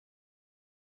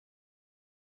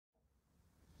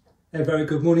A very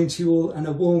good morning to you all and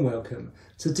a warm welcome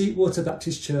to Deepwater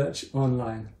Baptist Church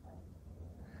online.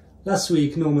 Last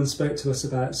week Norman spoke to us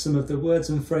about some of the words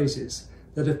and phrases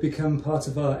that have become part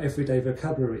of our everyday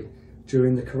vocabulary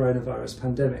during the coronavirus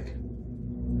pandemic.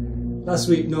 Last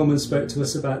week Norman spoke to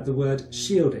us about the word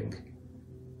shielding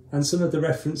and some of the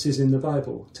references in the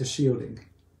Bible to shielding.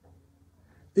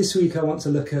 This week I want to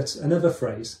look at another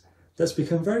phrase that's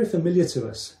become very familiar to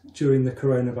us during the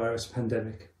coronavirus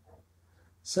pandemic.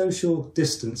 Social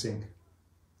distancing.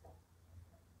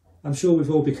 I'm sure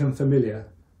we've all become familiar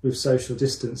with social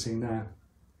distancing now.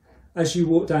 As you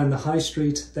walk down the high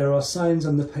street, there are signs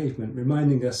on the pavement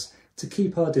reminding us to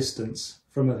keep our distance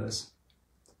from others.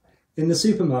 In the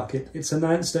supermarket, it's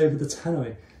announced over the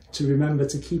tannoy to remember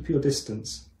to keep your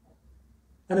distance.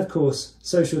 And of course,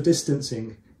 social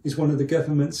distancing is one of the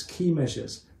government's key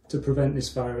measures to prevent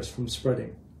this virus from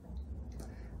spreading.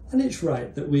 And it's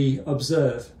right that we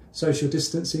observe social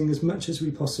distancing as much as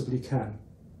we possibly can.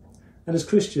 And as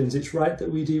Christians, it's right that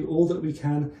we do all that we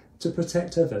can to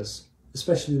protect others,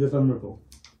 especially the vulnerable.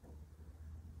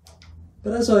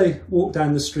 But as I walked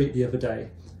down the street the other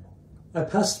day, I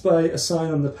passed by a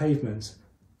sign on the pavement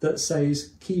that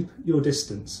says, "Keep your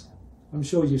distance." I'm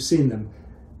sure you've seen them,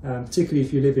 particularly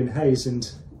if you live in Hayes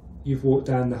and you've walked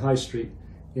down the high street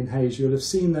in Hayes, you'll have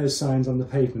seen those signs on the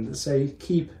pavement that say,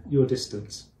 "Keep your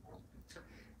distance."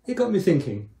 It got me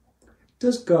thinking,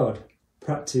 does God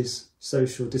practice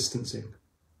social distancing?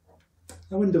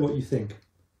 I wonder what you think.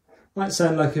 Might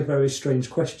sound like a very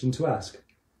strange question to ask,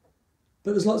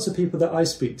 but there's lots of people that I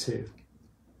speak to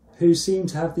who seem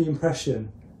to have the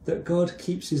impression that God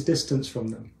keeps his distance from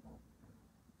them,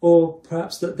 or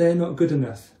perhaps that they're not good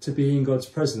enough to be in God's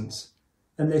presence,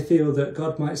 and they feel that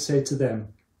God might say to them,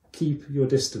 "Keep your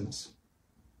distance."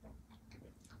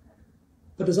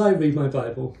 But as I read my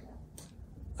Bible,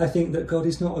 I think that God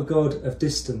is not a God of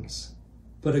distance,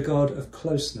 but a God of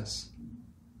closeness.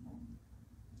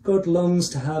 God longs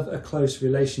to have a close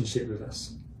relationship with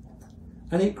us.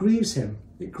 And it grieves him.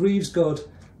 It grieves God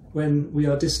when we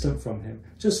are distant from him,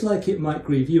 just like it might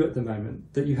grieve you at the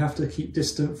moment that you have to keep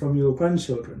distant from your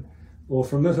grandchildren or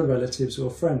from other relatives or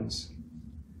friends.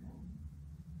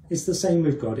 It's the same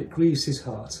with God. It grieves his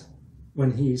heart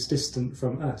when he's distant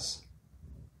from us.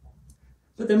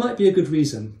 But there might be a good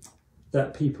reason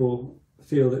that people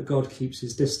feel that God keeps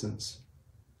his distance.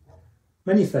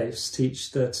 Many faiths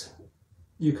teach that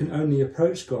you can only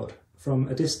approach God from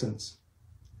a distance.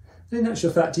 And in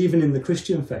actual fact, even in the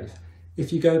Christian faith,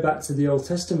 if you go back to the Old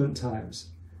Testament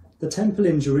times, the temple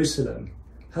in Jerusalem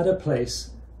had a place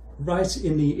right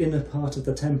in the inner part of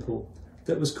the temple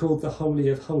that was called the Holy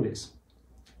of Holies.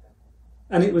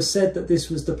 And it was said that this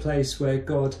was the place where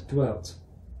God dwelt.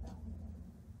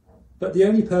 But the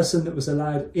only person that was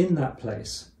allowed in that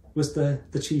place was the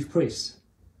chief priest.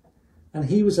 And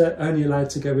he was only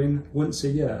allowed to go in once a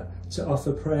year to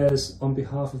offer prayers on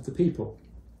behalf of the people.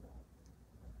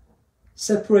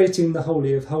 Separating the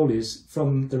Holy of Holies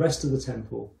from the rest of the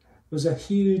temple was a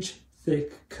huge,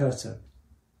 thick curtain.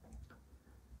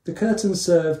 The curtain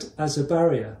served as a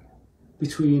barrier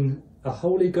between a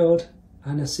holy God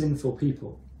and a sinful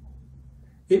people.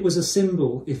 It was a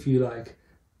symbol, if you like,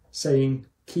 saying,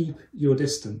 "Keep your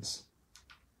distance."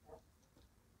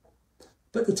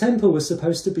 But the temple was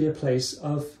supposed to be a place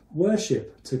of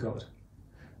worship to God.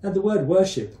 And the word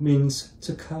worship means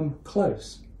to come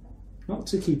close, not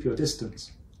to keep your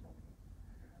distance.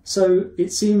 So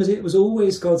it seems it was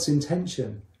always God's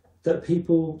intention that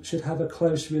people should have a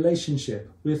close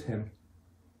relationship with him.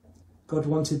 God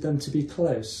wanted them to be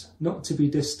close, not to be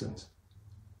distant.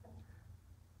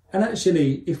 And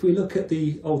actually, if we look at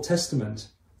the Old Testament,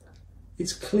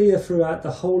 it's clear throughout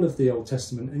the whole of the Old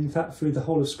Testament, and in fact through the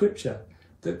whole of Scripture,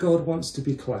 that God wants to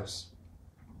be close.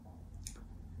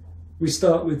 We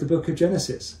start with the book of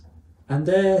Genesis, and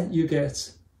there you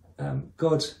get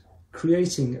God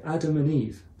creating Adam and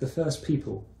Eve, the first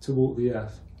people to walk the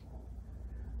earth.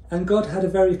 And God had a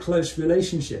very close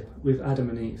relationship with Adam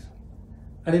and Eve.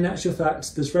 And in actual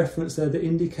fact, there's reference there that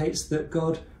indicates that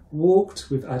God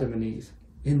walked with Adam and Eve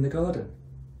in the garden.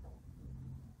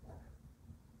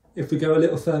 If we go a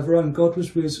little further on, God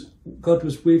was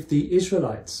with the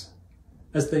Israelites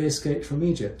as they escaped from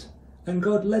Egypt, and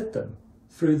God led them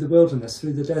through the wilderness,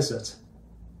 through the desert,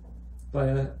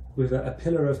 with a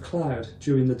pillar of cloud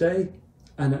during the day,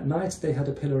 and at night they had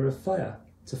a pillar of fire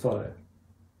to follow.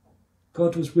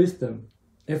 God was with them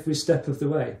every step of the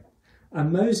way,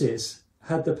 and Moses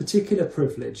had the particular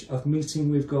privilege of meeting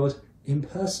with God in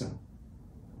person,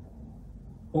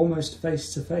 almost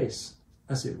face to face,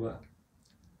 as it were.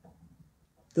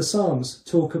 The Psalms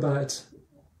talk about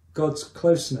God's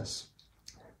closeness.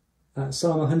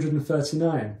 Psalm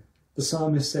 139, the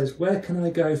psalmist says, "Where can I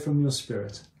go from your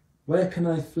spirit? Where can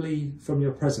I flee from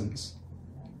your presence?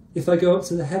 If I go up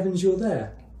to the heavens, you're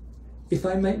there. If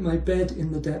I make my bed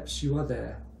in the depths, you are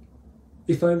there.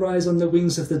 If I rise on the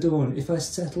wings of the dawn, if I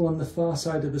settle on the far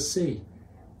side of the sea,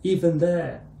 even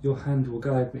there your hand will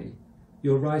guide me,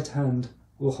 your right hand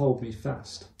will hold me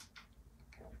fast."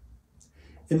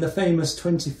 In the famous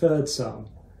 23rd Psalm,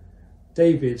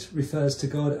 David refers to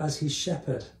God as his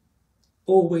shepherd,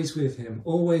 always with him,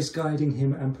 always guiding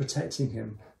him and protecting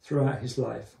him throughout his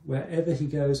life, wherever he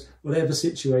goes, whatever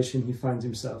situation he finds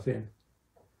himself in.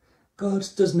 God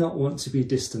does not want to be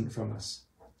distant from us.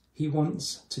 He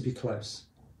wants to be close.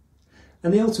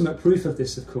 And the ultimate proof of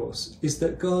this, of course, is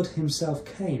that God himself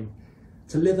came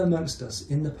to live amongst us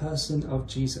in the person of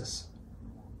Jesus.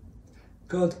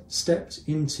 God stepped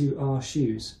into our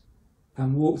shoes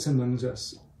and walked among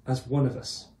us as one of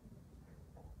us.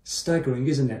 Staggering,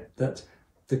 isn't it, that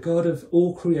the God of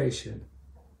all creation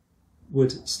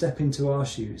would step into our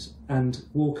shoes and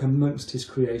walk amongst his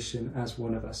creation as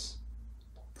one of us.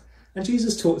 And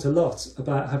Jesus talked a lot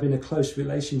about having a close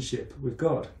relationship with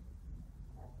God.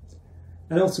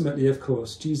 And ultimately, of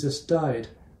course, Jesus died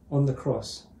on the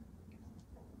cross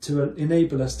to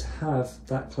enable us to have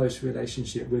that close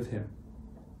relationship with him.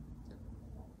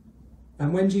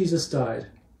 And when Jesus died,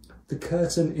 the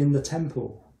curtain in the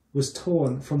temple was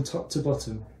torn from top to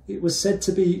bottom. It was said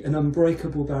to be an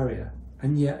unbreakable barrier,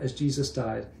 and yet as Jesus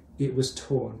died, it was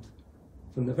torn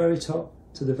from the very top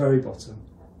to the very bottom.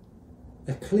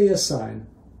 A clear sign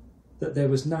that there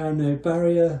was now no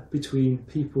barrier between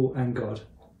people and God.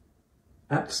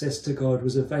 Access to God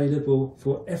was available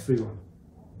for everyone.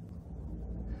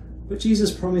 But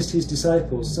Jesus promised his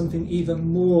disciples something even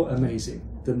more amazing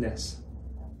than this.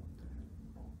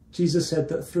 Jesus said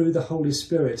that through the Holy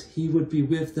Spirit, he would be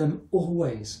with them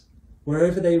always,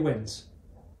 wherever they went.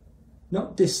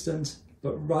 Not distant,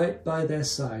 but right by their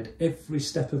side every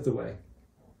step of the way.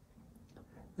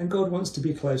 And God wants to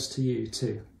be close to you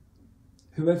too.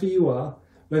 Whoever you are,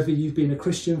 whether you've been a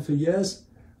Christian for years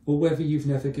or whether you've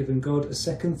never given God a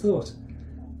second thought,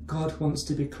 God wants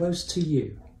to be close to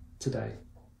you today.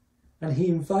 And he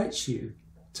invites you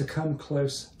to come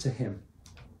close to him.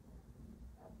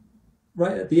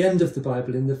 Right at the end of the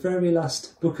Bible, in the very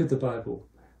last book of the Bible,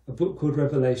 a book called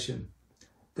Revelation,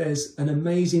 there's an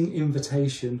amazing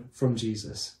invitation from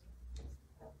Jesus.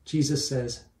 Jesus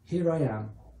says, "Here I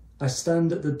am. I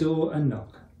stand at the door and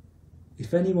knock.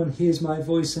 If anyone hears my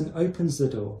voice and opens the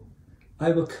door,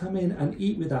 I will come in and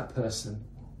eat with that person,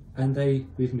 and they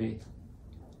with me."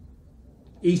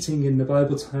 Eating in the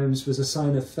Bible times was a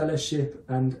sign of fellowship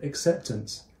and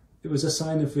acceptance. It was a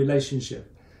sign of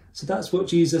relationship. So that's what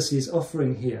Jesus is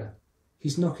offering here.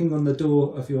 He's knocking on the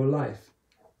door of your life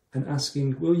and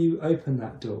asking, will you open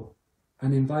that door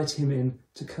and invite him in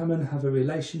to come and have a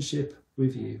relationship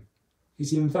with you?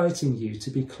 He's inviting you to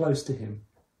be close to him.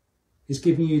 He's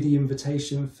giving you the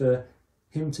invitation for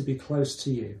him to be close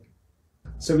to you.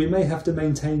 So we may have to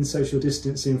maintain social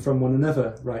distancing from one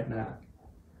another right now,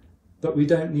 but we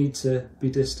don't need to be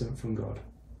distant from God.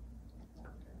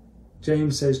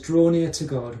 James says, "Draw near to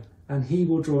God, and he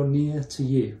will draw near to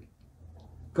you."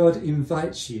 God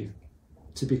invites you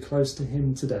to be close to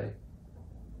him today.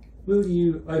 Will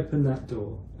you open that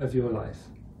door of your life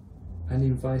and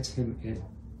invite him in?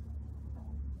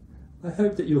 I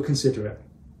hope that you'll consider it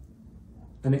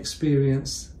and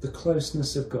experience the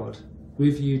closeness of God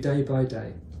with you day by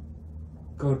day.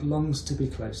 God longs to be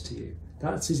close to you.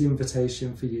 That's his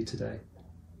invitation for you today.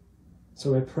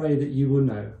 So I pray that you will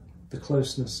know the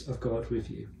closeness of God with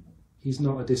you. He's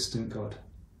not a distant God.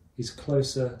 He's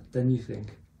closer than you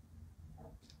think.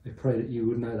 I pray that you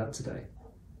would know that today.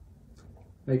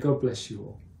 May God bless you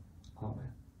all.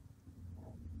 Amen.